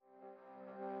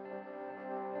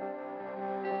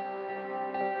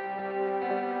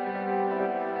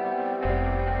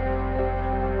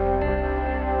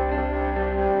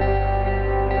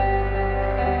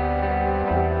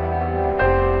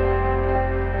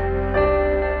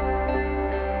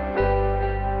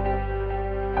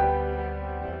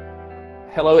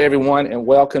Hello, everyone, and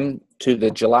welcome to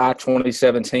the July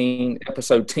 2017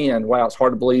 episode 10. Wow, it's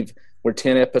hard to believe we're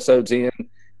 10 episodes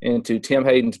into Tim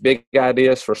Hayden's Big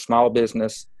Ideas for Small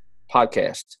Business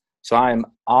podcast. So I am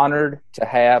honored to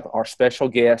have our special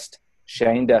guest,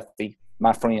 Shane Duffy,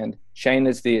 my friend. Shane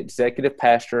is the executive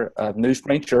pastor of New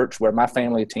Spring Church, where my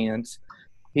family attends.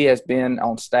 He has been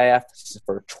on staff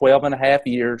for 12 and a half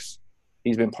years.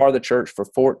 He's been part of the church for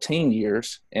 14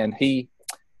 years, and he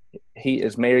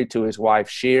is married to his wife,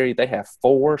 Sherry. They have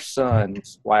 4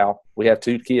 sons. Wow. We have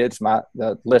 2 kids.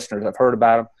 The listeners have heard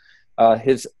about them.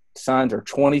 His sons are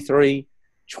 23,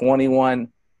 21,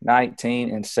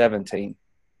 19, and 17.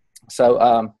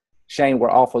 So, Shane, we're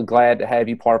awfully glad to have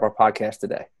you part of our podcast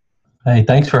today. Hey,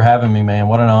 thanks for having me, man.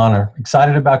 What an honor.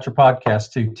 Excited about your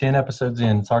podcast, too. 10 episodes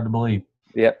in. It's hard to believe.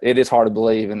 Yeah, it is hard to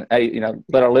believe. And, hey,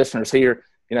 let our listeners hear,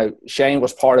 Shane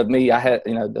was part of me. I had,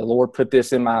 the Lord put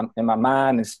this in my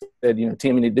mind and said,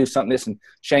 Tim, you need to do something this. And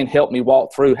Shane helped me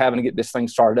walk through having to get this thing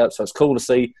started up. So it's cool to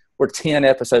see we're 10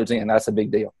 episodes in. That's a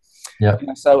big deal. Yeah.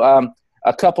 So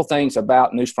a couple things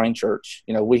about New Spring Church.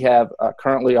 We have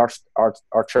currently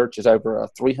our church is over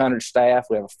 300 staff.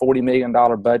 We have a $40 million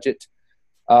budget.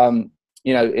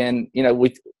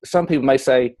 Some people may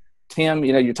say, Tim,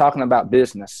 you're talking about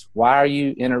business. Why are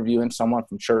you interviewing someone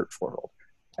from church world?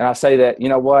 And I say that,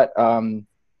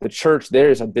 the church, there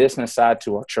is a business side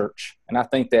to our church. And I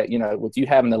think that, with you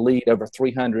having to lead over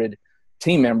 300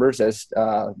 team members, as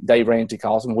Dave Ramsey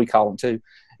calls them, we call them too,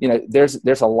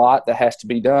 there's a lot that has to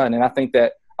be done. And I think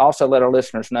that also let our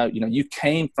listeners know, you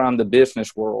came from the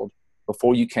business world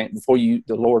before the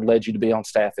Lord led you to be on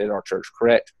staff at our church,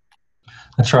 correct?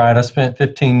 That's right. I spent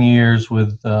 15 years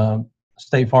with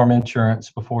State Farm Insurance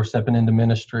before stepping into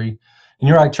ministry. And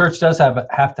you're right, church does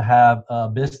have to have a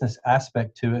business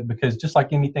aspect to it, because just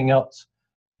like anything else,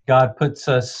 God puts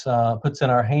in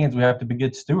our hands, we have to be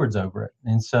good stewards over it.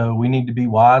 And so we need to be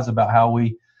wise about how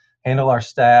we handle our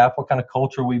staff, what kind of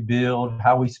culture we build,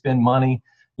 how we spend money,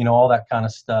 all that kind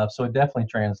of stuff. So it definitely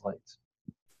translates.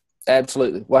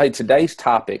 Absolutely. Well, hey, today's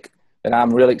topic that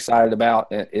I'm really excited about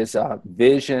is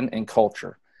vision and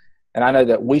culture. And I know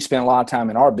that we spend a lot of time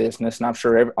in our business, and I'm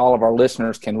sure all of our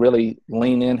listeners can really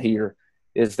lean in here,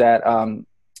 is that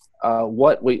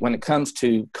when it comes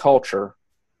to culture,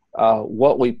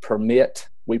 what we permit,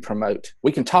 we promote.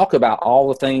 We can talk about all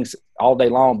the things all day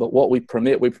long, but what we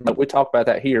permit, we promote. We talk about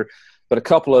that here. But a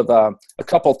couple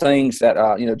of things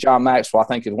that John Maxwell, I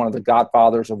think, is one of the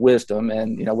godfathers of wisdom,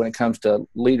 and when it comes to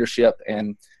leadership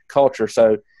and culture.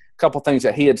 So a couple of things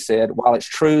that he had said. While it's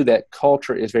true that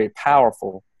culture is very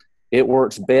powerful, it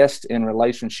works best in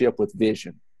relationship with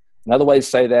vision. Another way to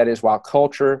say that is, while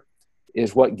culture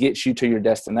is what gets you to your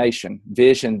destination,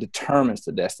 vision determines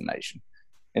the destination.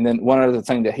 And then one other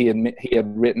thing that he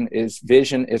had written is,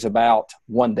 vision is about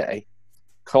one day.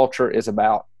 Culture is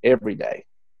about every day.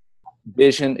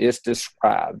 Vision is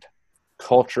described.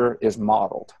 Culture is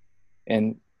modeled.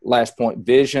 And last point,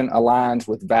 vision aligns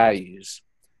with values.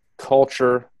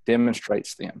 Culture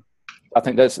demonstrates them. I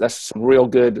think that's some real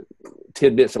good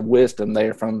tidbits of wisdom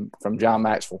there from John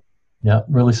Maxwell. Yeah,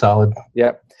 really solid.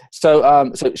 Yeah.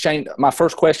 So Shane, my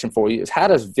first question for you is, how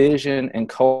does vision and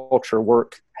culture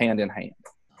work hand in hand?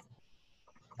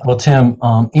 Well, Tim,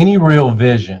 any real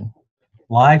vision,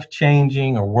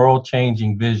 life-changing or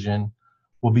world-changing vision,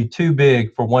 will be too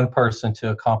big for one person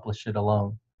to accomplish it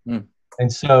alone. Mm.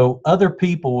 And so other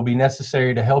people will be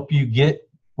necessary to help you get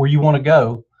where you want to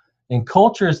go. And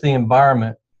culture is the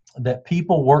environment that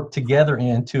people work together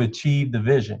in to achieve the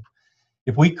vision.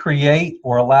 If we create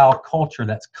or allow a culture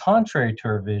that's contrary to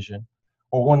our vision,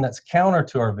 or one that's counter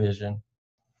to our vision,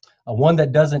 one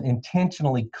that doesn't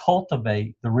intentionally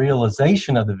cultivate the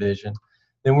realization of the vision,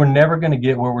 then we're never going to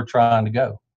get where we're trying to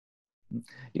go.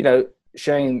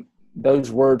 Shane,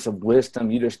 those words of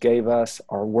wisdom you just gave us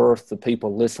are worth the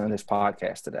people listening to this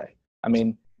podcast today. I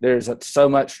mean, there's so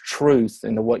much truth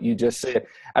into what you just said.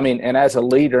 I mean, and as a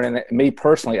leader, and me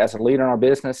personally, as a leader in our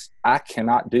business, I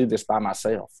cannot do this by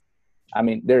myself. I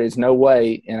mean, there is no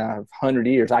way in 100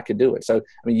 years I could do it. So,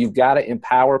 I mean, you've got to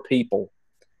empower people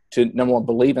to, number one,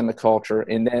 believe in the culture,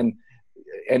 and then,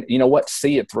 and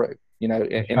see it through.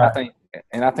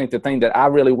 I think the thing that I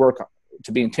really work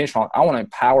to be intentional on, I want to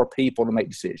empower people to make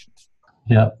decisions.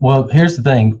 Yeah. Well, here's the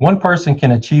thing: one person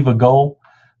can achieve a goal,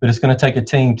 but it's going to take a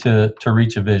team to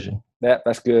reach a vision.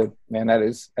 That's good, man. That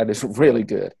is really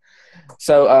good.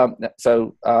 So,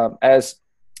 as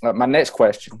my next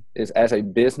question is, as a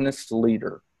business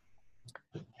leader,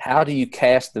 how do you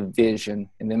cast the vision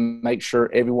and then make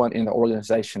sure everyone in the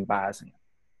organization buys in?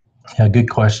 Yeah, good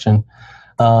question.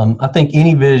 I think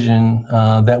any vision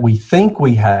that we think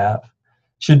we have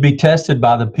should be tested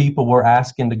by the people we're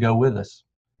asking to go with us.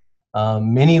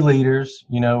 Many leaders,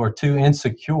 are too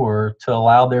insecure to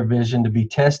allow their vision to be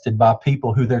tested by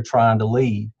people who they're trying to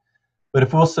lead. But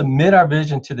if we'll submit our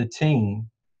vision to the team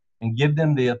and give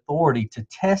them the authority to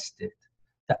test it,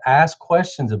 to ask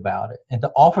questions about it, and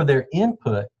to offer their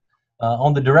input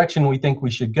on the direction we think we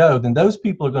should go, then those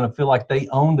people are going to feel like they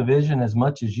own the vision as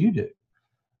much as you do.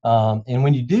 And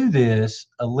when you do this,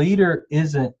 a leader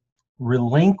isn't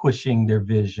relinquishing their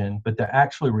vision, but they're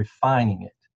actually refining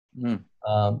it.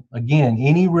 Again,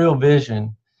 any real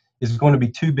vision is going to be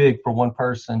too big for one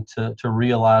person to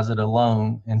realize it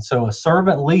alone. And so a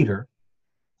servant leader,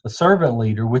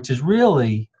 which is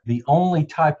really the only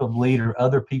type of leader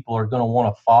other people are going to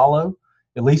want to follow,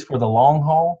 at least for the long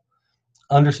haul,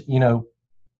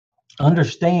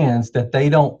 understands that they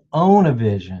don't own a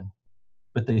vision,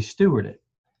 but they steward it.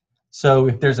 So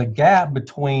if there's a gap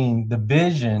between the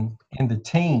vision and the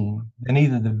team, then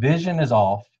either the vision is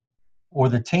off or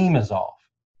the team is off,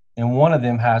 and one of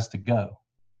them has to go.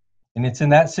 And it's in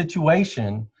that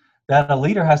situation that a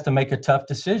leader has to make a tough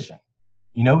decision.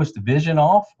 Is the vision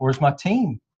off, or is my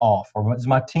team off, or is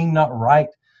my team not right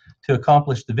to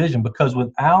accomplish the vision? Because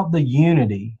without the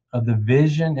unity of the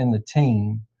vision and the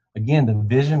team, again, the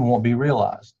vision won't be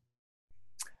realized.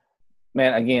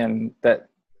 Man, again, that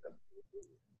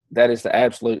is the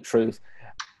absolute truth.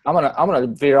 I'm gonna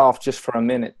veer off just for a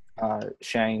minute,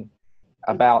 Shane,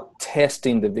 about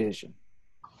testing the vision,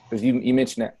 because you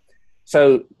mentioned that.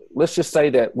 So let's just say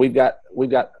that we've got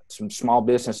some small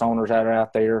business owners that are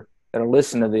out there that are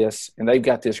listening to this, and they've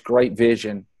got this great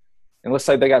vision, and let's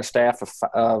say they got a staff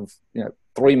of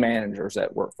 3 managers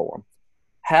that work for them.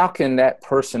 How can that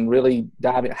person really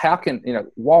dive in? How can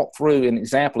walk through an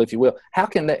example, if you will? How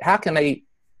can they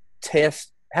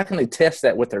test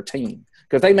that with their team?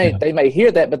 Because they may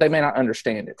hear that, but they may not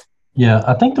understand it. Yeah,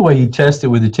 I think the way you test it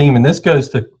with the team, and this goes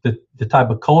to the type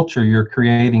of culture you're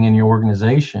creating in your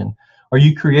organization. Are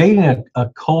you creating a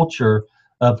culture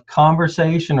of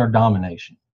conversation or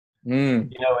domination?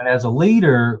 And as a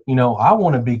leader, I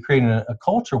want to be creating a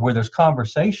culture where there's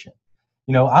conversation.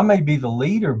 I may be the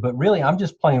leader, but really I'm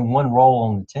just playing one role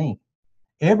on the team.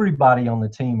 Everybody on the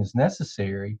team is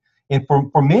necessary. And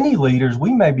for many leaders,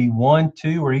 we may be 1,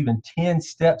 2, or even 10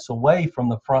 steps away from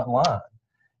the front line.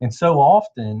 And so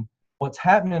often what's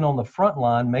happening on the front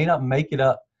line may not make it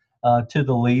up to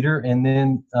the leader, and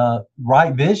then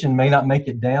right vision may not make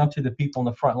it down to the people on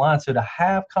the front line. So to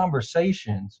have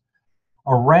conversations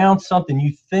around something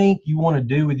you think you want to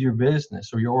do with your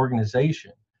business or your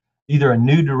organization, either a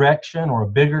new direction or a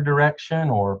bigger direction,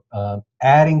 or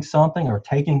adding something or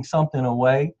taking something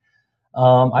away,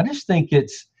 I just think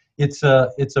it's a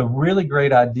really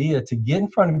great idea to get in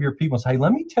front of your people and say, hey,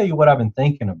 let me tell you what I've been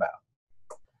thinking about.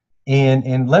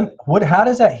 And how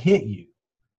does that hit you?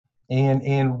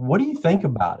 And what do you think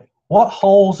about it? What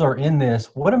holes are in this?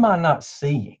 What am I not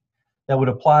seeing that would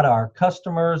apply to our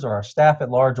customers or our staff at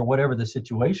large, or whatever the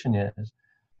situation is?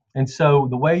 And so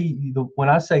when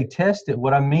I say test it,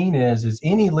 what I mean is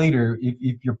any leader,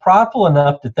 if you're prideful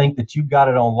enough to think that you've got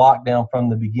it on lockdown from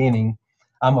the beginning,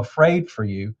 I'm afraid for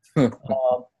you.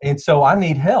 And so I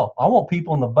need help. I want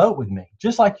people in the boat with me,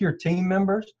 just like your team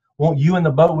members want you in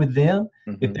the boat with them.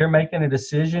 Mm-hmm. If they're making a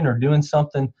decision or doing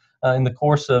something in the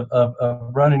course of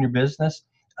running your business,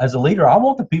 as a leader, I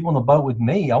want the people in the boat with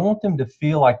me. I want them to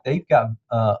feel like they've got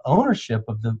ownership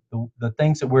of the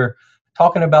things that we're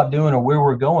talking about doing or where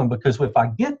we're going. Because if I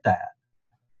get that,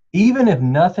 even if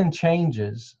nothing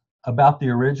changes about the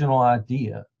original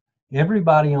idea,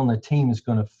 everybody on the team is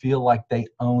going to feel like they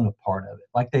own a part of it,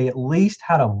 like they at least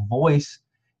had a voice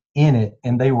in it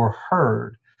and they were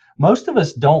heard. Most of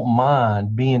us don't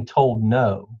mind being told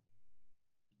no,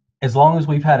 as long as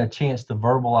we've had a chance to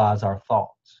verbalize our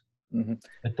thoughts. Mm-hmm.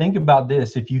 But think about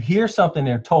this. If you hear something and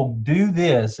they're told, do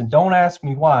this, and don't ask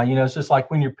me why, it's just like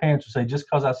when your parents would say, just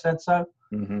because I said so.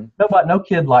 Mm-hmm. No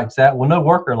kid likes that. Well, no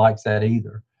worker likes that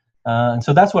either. And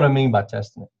so that's what I mean by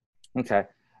testing it. Okay.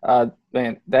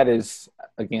 Man, that is,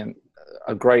 again,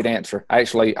 a great answer.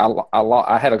 Actually,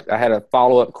 I had a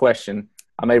follow-up question.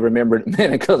 I may remember it in a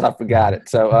minute because I forgot it.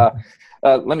 So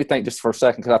let me think just for a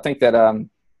second, because I think that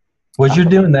as you're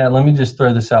doing that, let me just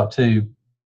throw this out too.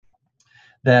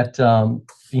 That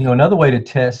another way to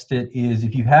test it is,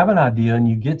 if you have an idea and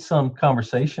you get some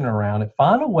conversation around it,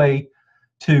 find a way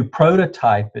to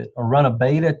prototype it or run a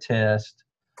beta test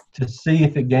to see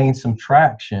if it gains some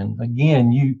traction.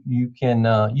 Again, you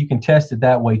can test it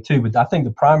that way too, but I think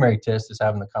the primary test is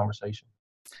having the conversation.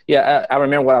 Yeah, I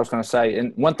remember what I was going to say.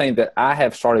 And one thing that I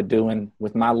have started doing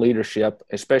with my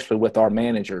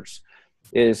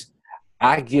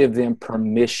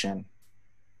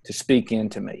to speak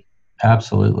into me.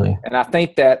 Absolutely. And I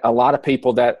think that a lot of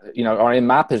people that, are in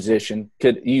my position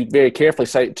you very carefully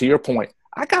say, to your point,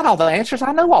 I got all the answers.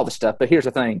 I know all the stuff. But here's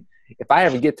the thing. If I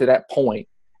ever get to that point,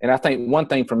 and I think one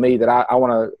thing for me that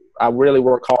I really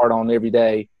work hard on every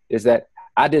day is that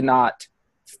I'm not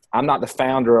the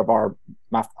founder of our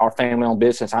family-owned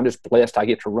business. I'm just blessed I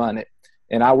get to run it.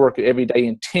 And I work every day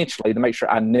intentionally to make sure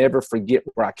I never forget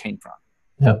where I came from.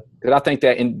 Yep. Because I think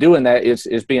that in doing that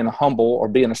is being a humble or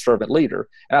being a servant leader.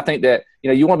 And I think that,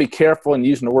 you want to be careful in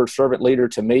using the word servant leader.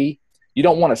 To me, you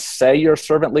don't want to say you're a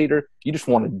servant leader. You just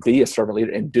want to be a servant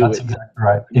leader and do That's it. Exactly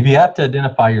right. If you have to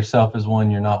identify yourself as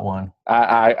one, you're not one.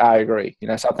 I agree.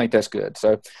 So I think that's good.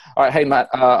 So, all right. Hey, Matt,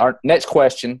 our next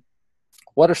question,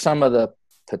 what are some of the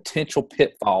potential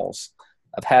pitfalls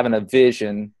of having a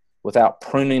vision without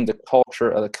pruning the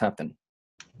culture of the company?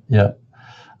 Yeah.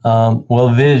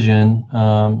 Well, vision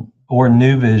or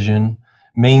new vision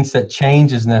means that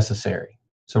change is necessary.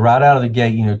 So right out of the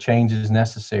gate, change is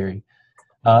necessary.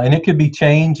 And it could be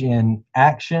change in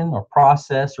action or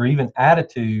process or even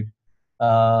attitude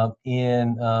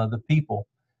in the people.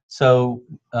 So,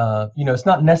 it's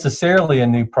not necessarily a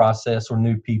new process or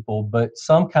new people, but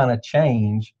some kind of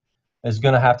change is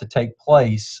going to have to take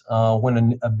place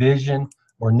when a vision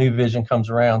or new vision comes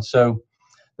around. So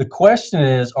the question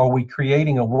is, are we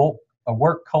creating a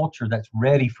work culture that's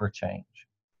ready for change?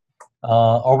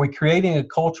 Are we creating a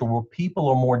culture where people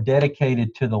are more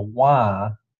dedicated to the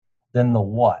why than the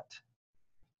what?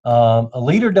 A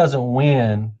leader doesn't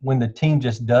win when the team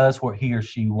just does what he or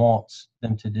she wants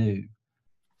them to do.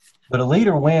 But a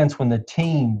leader wins when the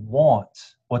team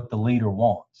wants what the leader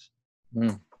wants.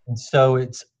 Mm. And so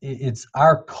it's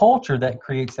our culture that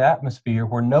creates the atmosphere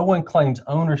where no one claims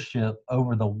ownership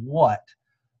over the what,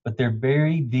 but they're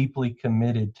very deeply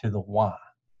committed to the why.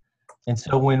 And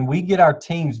so when we get our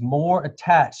teams more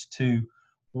attached to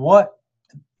what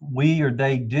we or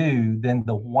they do than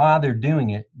the why they're doing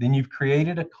it, then you've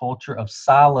created a culture of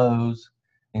silos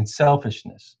and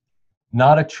selfishness,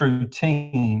 not a true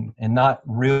team and not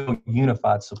real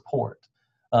unified support.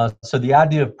 So the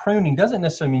idea of pruning doesn't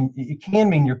necessarily mean, it can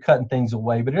mean you're cutting things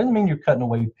away, but it doesn't mean you're cutting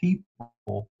away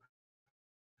people.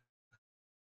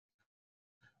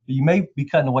 You may be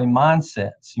cutting away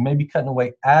mindsets. You may be cutting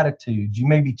away attitudes. You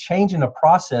may be changing a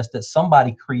process that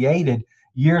somebody created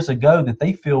years ago that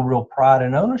they feel real pride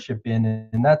and ownership in,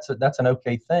 and that's an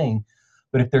okay thing.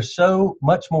 But if they're so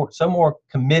more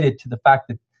committed to the fact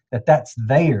that that's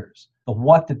theirs, the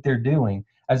what that they're doing,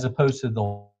 as opposed to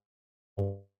the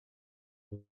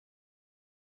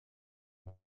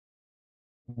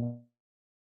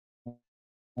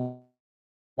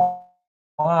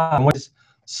why, what is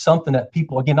something that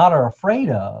people, again, not are afraid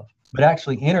of, but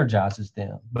actually energizes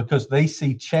them because they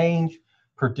see change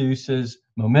produces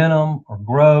momentum or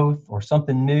growth or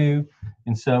something new.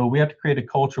 And so we have to create a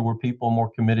culture where people are more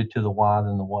committed to the why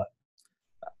than the what.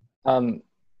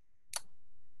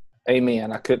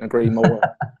 Amen. I couldn't agree more.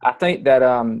 I think that,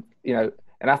 and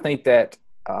I think that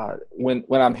when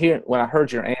I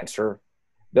heard your answer,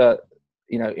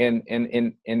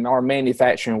 in our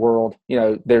manufacturing world,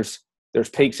 there's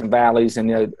peaks and valleys,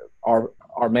 and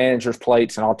our managers'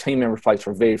 plates and our team members' plates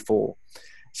are very full.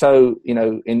 So,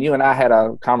 and you and I had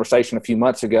a conversation a few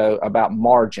months ago about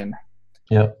margin.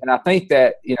 Yeah. And I think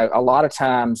that, a lot of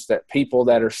times that people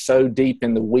that are so deep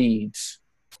in the weeds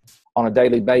on a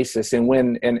daily basis,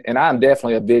 and I'm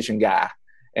definitely a vision guy,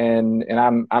 and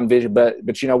I'm vision,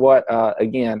 but you know what?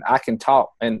 Again, I can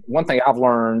talk. And one thing I've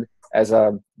learned as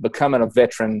becoming a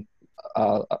veteran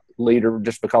leader,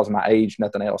 just because of my age,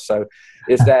 nothing else. So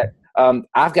is that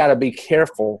I've got to be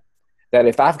careful that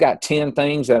if I've got 10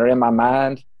 things that are in my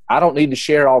mind, I don't need to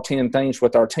share all 10 things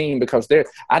with our team because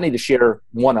I need to share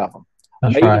one of them.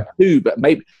 That's maybe right. Two, but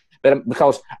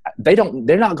because they're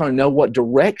not going to know what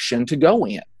direction to go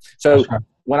in. So right.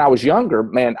 When I was younger,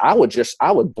 man, I would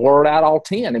blurt out all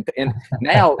 10. And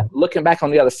now looking back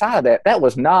on the other side of that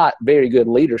was not very good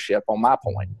leadership on my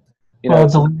point. Well,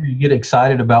 as a leader, you get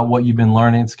excited about what you've been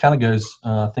learning. It kind of goes,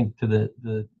 I think, to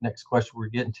the next question we're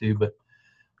getting to, but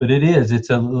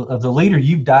it's as a leader,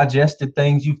 you've digested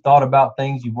things, you've thought about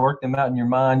things, you've worked them out in your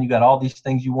mind, you got all these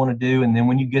things you want to do, and then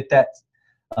when you get that,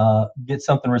 get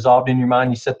something resolved in your mind,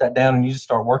 you set that down and you just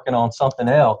start working on something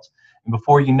else, and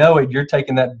before you know it, you're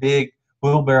taking that big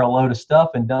wheelbarrow load of stuff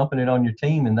and dumping it on your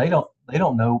team, and they don't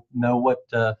know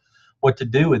what to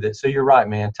do with it. So you're right,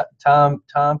 man. Time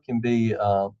can be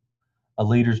a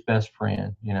leader's best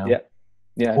friend, Yeah.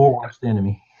 or worst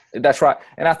enemy. That's right.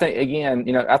 And I think,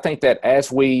 again, I think that as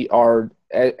we're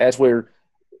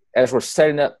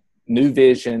setting up new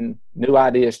vision, new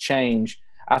ideas, change,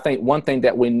 I think one thing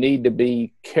that we need to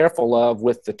be careful of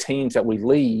with the teams that we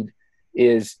lead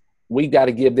is we got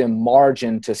to give them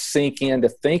margin to sink in, to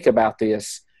think about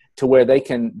this, to where they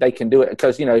can do it.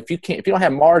 Because, if you don't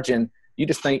have margin, you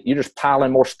just think you're just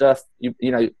piling more stuff. You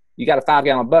got a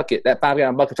 5-gallon bucket. That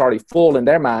 5-gallon bucket's already full in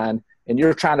their mind, and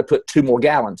you're trying to put 2 more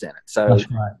gallons in it. So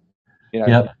that's right.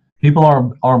 Yep. People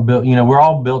aren't built. We're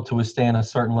all built to withstand a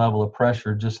certain level of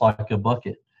pressure, just like a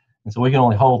bucket, and so we can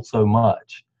only hold so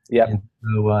much. Yeah. And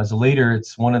so, as a leader,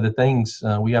 it's one of the things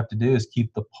we have to do is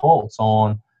keep the pulse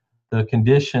on the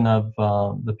condition of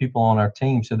the people on our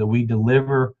team, so that we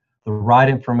deliver the right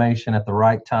information at the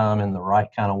right time in the right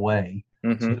kind of way.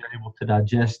 Mm-hmm. So they're able to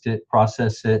digest it,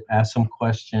 process it, ask some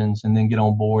questions, and then get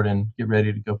on board and get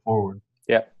ready to go forward.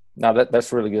 Yeah. No,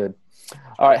 that's really good.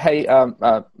 All right. Hey,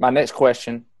 my next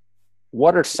question: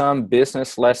 what are some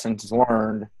business lessons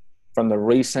learned from the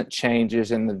recent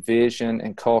changes in the vision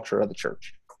and culture of the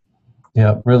church?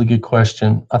 Yeah, really good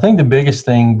question. I think the biggest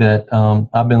thing that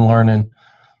I've been learning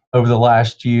over the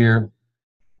last year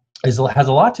has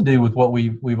a lot to do with what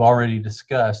we've already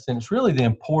discussed, and it's really the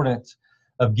importance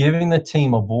of giving the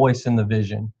team a voice in the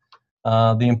vision,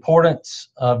 the importance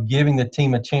of giving the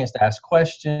team a chance to ask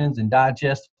questions and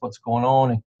digest what's going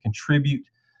on and contribute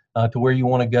to where you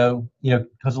want to go.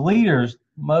 Because leaders,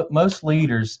 most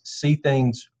leaders see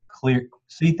things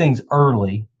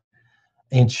early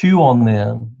and chew on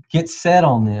them, get set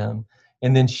on them,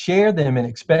 and then share them and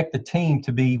expect the team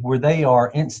to be where they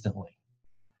are instantly.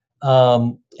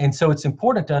 And so it's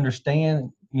important to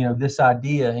understand, this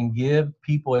idea and give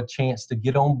people a chance to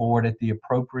get on board at the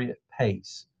appropriate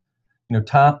pace.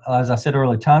 Time, as I said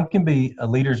earlier, time can be a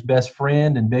leader's best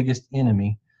friend and biggest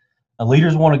enemy.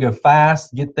 Leaders want to go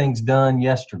fast, get things done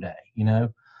yesterday,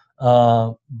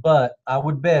 but I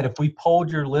would bet if we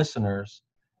polled your listeners,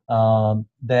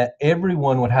 that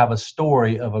everyone would have a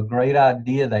story of a great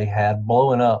idea they had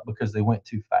blowing up because they went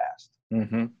too fast.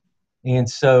 Mm-hmm. And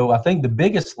so I think the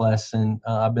biggest lesson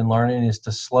I've been learning is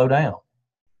to slow down,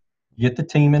 get the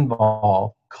team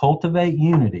involved, cultivate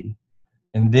unity,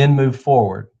 and then move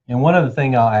forward. And one other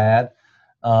thing I'll add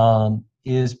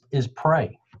is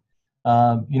pray.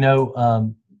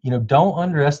 Don't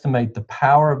underestimate the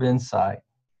power of insight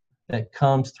that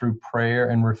comes through prayer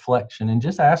and reflection, and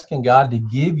just asking God to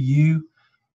give your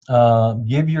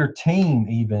team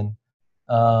even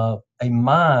a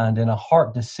mind and a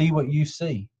heart to see what you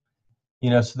see.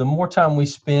 So the more time we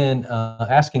spend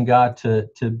asking God to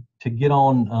get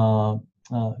on,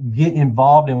 get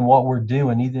involved in what we're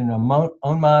doing, either in our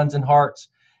own minds and hearts,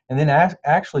 and then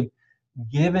actually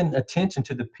giving attention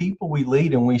to the people we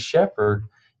lead and we shepherd,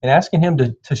 and asking Him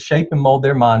to shape and mold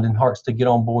their mind and hearts to get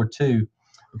on board too.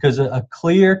 Because a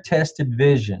clear, tested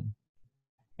vision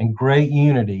and great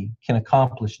unity can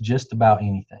accomplish just about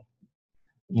anything.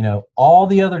 All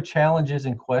the other challenges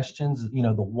and questions,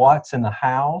 the what's and the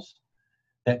how's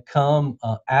that come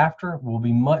after will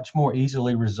be much more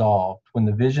easily resolved when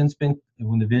the vision's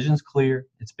clear,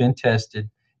 it's been tested,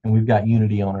 and we've got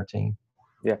unity on our team.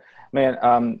 Yeah, man.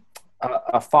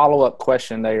 A follow-up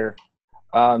question there,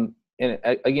 and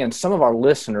again, some of our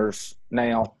listeners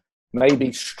now may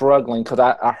be struggling because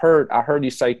I heard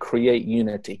you say create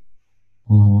unity.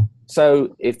 Mm-hmm.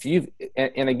 So if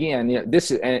and again,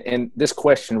 this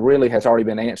question really has already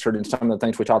been answered in some of the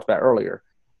things we talked about earlier.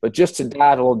 But just to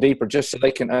dive a little deeper, just so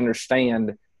they can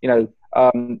understand,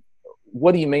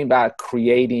 what do you mean by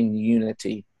creating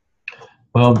unity?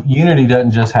 Well, unity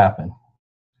doesn't just happen.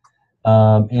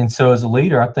 And so as a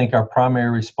leader, I think our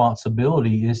primary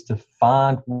responsibility is to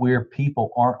find where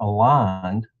people aren't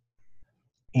aligned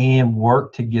and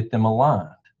work to get them aligned.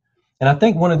 And I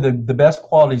think one of the best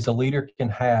qualities a leader can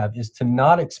have is to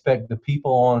not expect the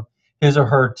people on his or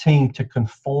her team to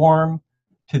conform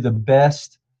to the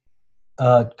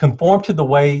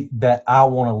way that I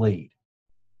want to lead.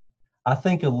 I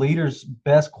think a leader's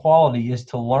best quality is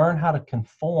to learn how to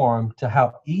conform to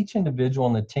how each individual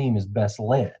on the team is best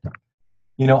led.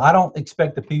 I don't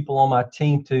expect the people on my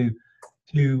team to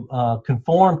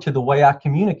conform to the way I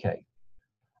communicate.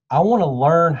 I want to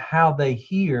learn how they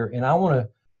hear, and I want to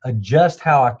adjust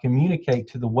how I communicate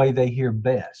to the way they hear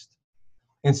best.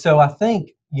 And so I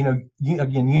think,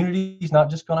 unity is not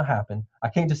just going to happen. I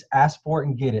can't just ask for it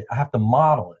and get it. I have to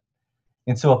model it.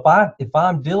 And so if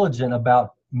I'm diligent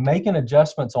about making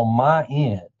adjustments on my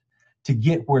end to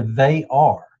get where they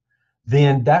are,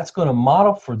 then that's going to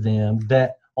model for them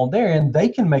that on their end, they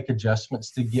can make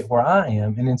adjustments to get where I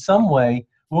am. And in some way,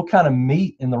 we'll kind of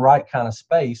meet in the right kind of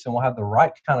space, and we'll have the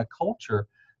right kind of culture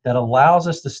that allows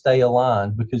us to stay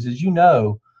aligned. Because as you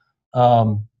know,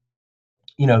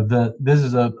 this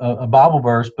is a Bible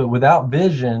verse, but without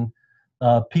vision,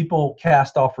 people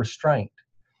cast off restraint.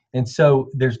 And so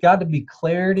there's got to be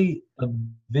clarity of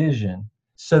vision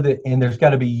and there's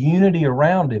got to be unity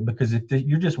around it, because if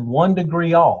you're just 1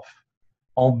 degree off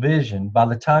on vision, by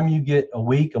the time you get a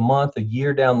week, a month, a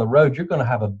year down the road, you're going to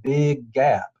have a big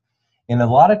gap. And a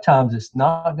lot of times it's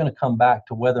not going to come back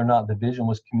to whether or not the vision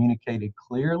was communicated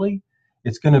clearly.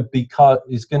 It's going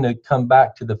to come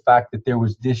back to the fact that there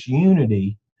was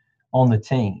disunity on the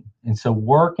team. And so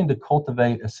working to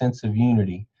cultivate a sense of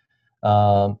unity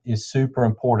is super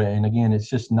important. And again, it's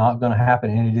just not going to happen.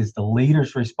 And it is the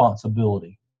leader's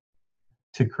responsibility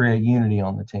to create unity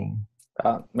on the team.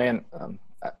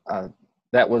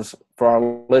 That was, for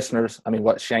our listeners, I mean,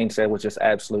 what Shane said was just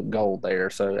absolute gold there.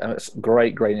 So it's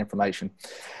great information.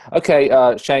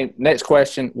 Okay, Shane, next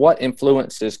question. What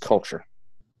influences culture?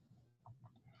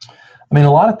 I mean,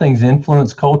 a lot of things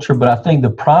influence culture, but I think the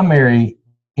primary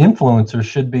influencer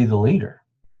should be the leader.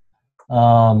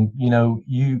 You're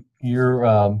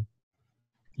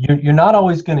not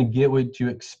always going to get what you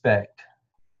expect,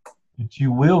 but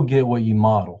you will get what you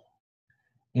model.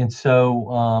 And so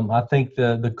I think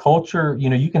the culture,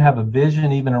 you can have a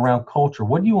vision even around culture.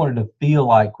 What do you want it to feel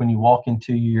like when you walk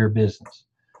into your business?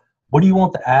 What do you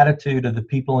want the attitude of the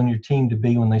people in your team to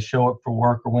be when they show up for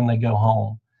work or when they go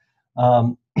home?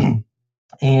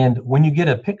 And when you get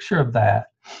a picture of that,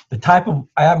 the type of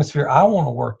atmosphere I want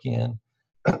to work in,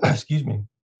 excuse me,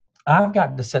 I've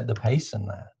got to set the pace in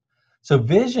that. So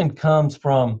vision comes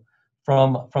from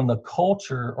the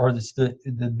culture, or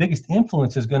the biggest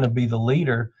influence is going to be the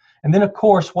leader. And then, of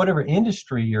course, whatever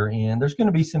industry you're in, there's going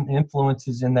to be some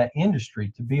influences in that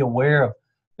industry to be aware of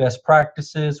best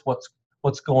practices,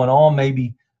 what's going on.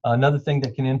 Maybe another thing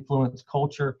that can influence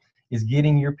culture is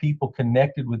getting your people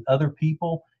connected with other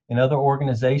people in other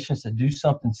organizations that do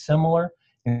something similar.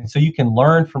 And so you can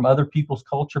learn from other people's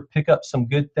culture, pick up some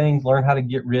good things, learn how to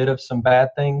get rid of some bad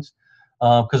things.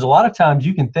 Because a lot of times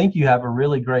you can think you have a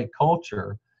really great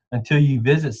culture until you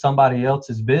visit somebody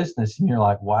else's business and you're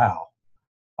like, wow,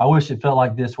 I wish it felt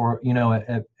like this were,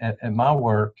 at my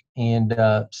work. And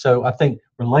so I think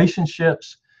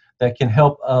relationships that can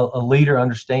help a leader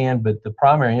understand, but the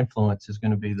primary influence is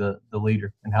going to be the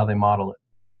leader and how they model it.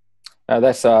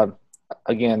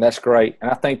 That's great.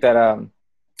 And I think that,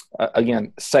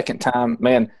 again, second time,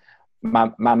 man,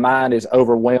 my mind is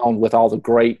overwhelmed with all the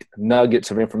great nuggets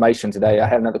of information today. I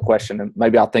have another question, and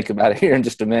maybe I'll think about it here in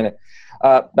just a minute.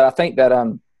 But I think that,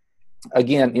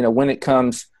 again, when it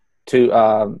comes to,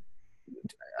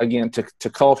 to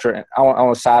culture, and I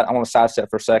want to sidestep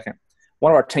for a second.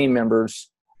 One of our team members,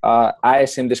 I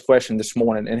asked him this question this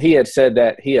morning, and he had said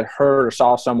that he had heard or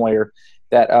saw somewhere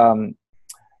that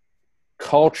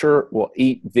culture will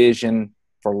eat vision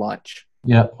for lunch.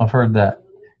 Yeah, I've heard that.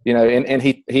 And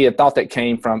he had thought that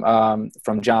came from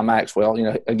John Maxwell,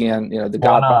 the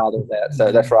godfather of that.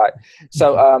 So that's right.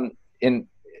 So,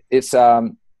 it's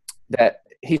that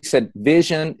he said,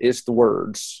 vision is the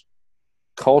words,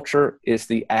 culture is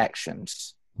the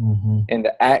actions, and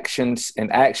the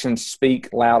actions speak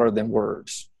louder than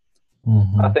words.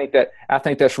 I think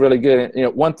that's really good.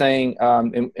 One thing,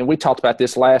 and we talked about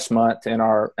this last month in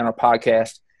our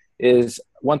podcast, is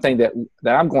one thing that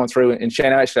I'm going through. And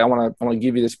Shannon, actually, I want to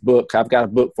give you this book. I've got a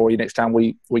book for you next time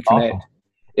we connect.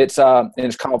 Awesome.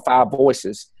 It's called Five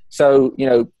Voices. So,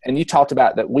 and you talked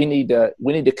about that we need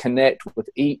to connect with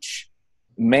each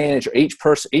manager, each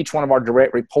person, each one of our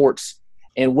direct reports,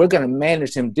 and we're going to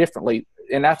manage them differently.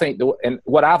 And I think and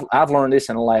what I've learned this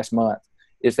in the last month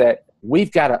is that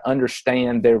we've got to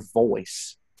understand their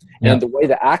voice. Yep. And the way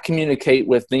that I communicate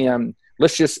with them.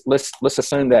 Let's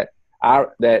assume that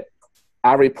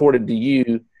I reported to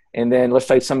you, and then let's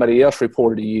say somebody else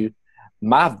reported to you.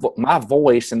 My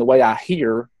voice and the way I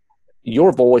hear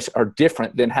your voice are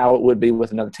different than how it would be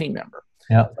with another team member.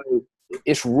 Yeah. So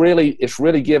it's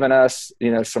really given us,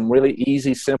 some really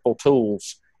easy, simple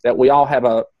tools that we all have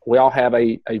a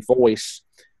voice,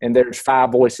 and there's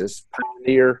five voices: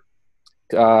 pioneer,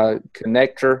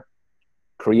 connector,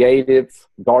 creative,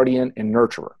 guardian, and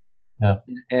nurturer. Yeah.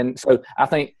 And so I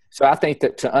think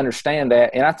that to understand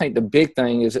that, and I think the big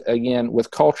thing is, again,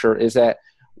 with culture, is that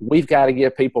we've got to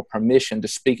give people permission to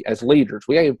speak as leaders.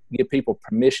 We got to give people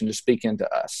permission to speak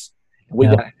into us. We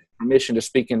got to have permission to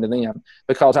speak into them,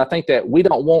 because I think that we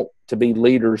don't want to be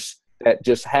leaders that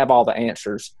just have all the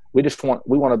answers. We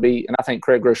want to be, and I think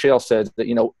Craig Groeschel says that,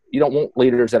 you don't want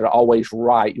leaders that are always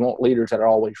right. You want leaders that are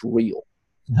always real.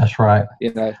 That's right.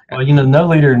 Well, no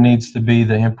leader needs to be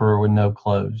the emperor with no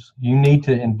clothes. You need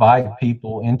to invite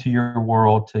people into your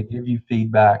world to give you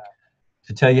feedback,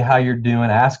 to tell you how you're doing.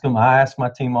 Ask them. I ask my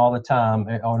team all the time,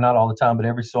 or not all the time, but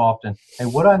every so often, hey,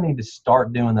 what do I need to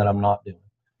start doing that I'm not doing?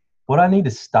 what I need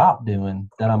to stop doing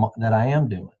that I am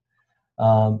doing.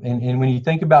 And when you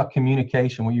think about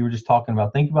communication, what you were just talking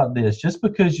about, think about this. Just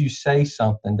because you say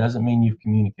something doesn't mean you've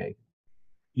communicated.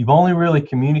 You've only really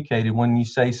communicated when you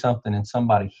say something and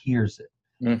somebody hears it.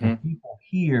 Mm-hmm. And people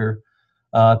hear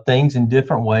things in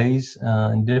different ways,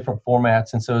 in different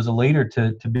formats. And so as a leader,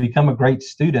 to become a great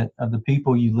student of the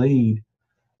people you lead,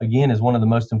 again, is one of the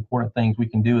most important things we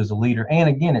can do as a leader. And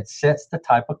again, it sets the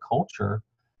type of culture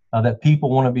that people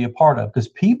want to be a part of, because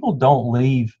people don't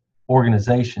leave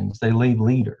organizations, they leave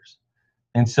leaders.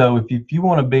 And so if you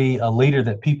want to be a leader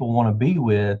that people want to be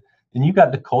with, then you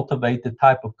got to cultivate the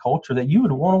type of culture that you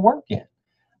would want to work in.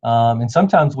 And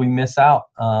sometimes we miss out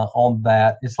on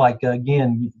that. It's like,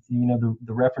 again,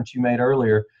 the reference you made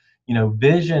earlier,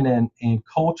 vision and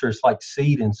culture is like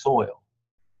seed and soil.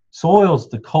 Soil's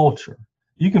the culture.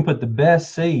 You can put the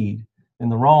best seed in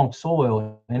the wrong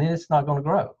soil and it's not going to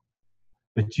grow.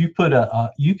 But you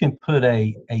can put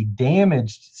a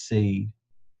damaged seed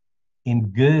in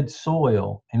good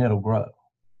soil and it'll grow.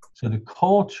 So the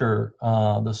culture,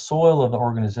 the soil of the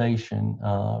organization,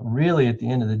 really at the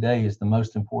end of the day is the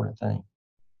most important thing.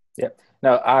 Yep.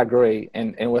 No, I agree.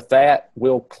 And with that,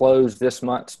 we'll close this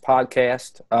month's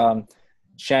podcast.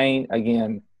 Shane,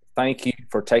 again, thank you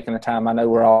for taking the time. I know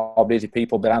we're all busy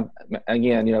people, but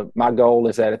my goal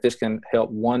is that if this can help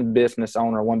one business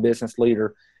owner, one business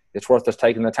leader, it's worth us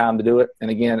taking the time to do it.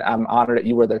 And again, I'm honored that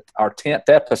you were our 10th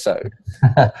episode.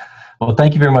 Well,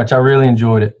 thank you very much. I really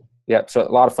enjoyed it. Yep. So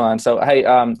a lot of fun. So, hey,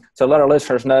 so let our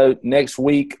listeners know next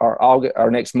week or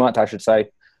next month, I should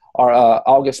say, our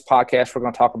August podcast, we're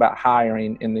going to talk about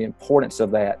hiring and the importance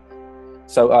of that.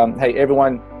 So, hey,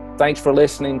 everyone, thanks for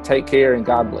listening. Take care and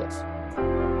God bless.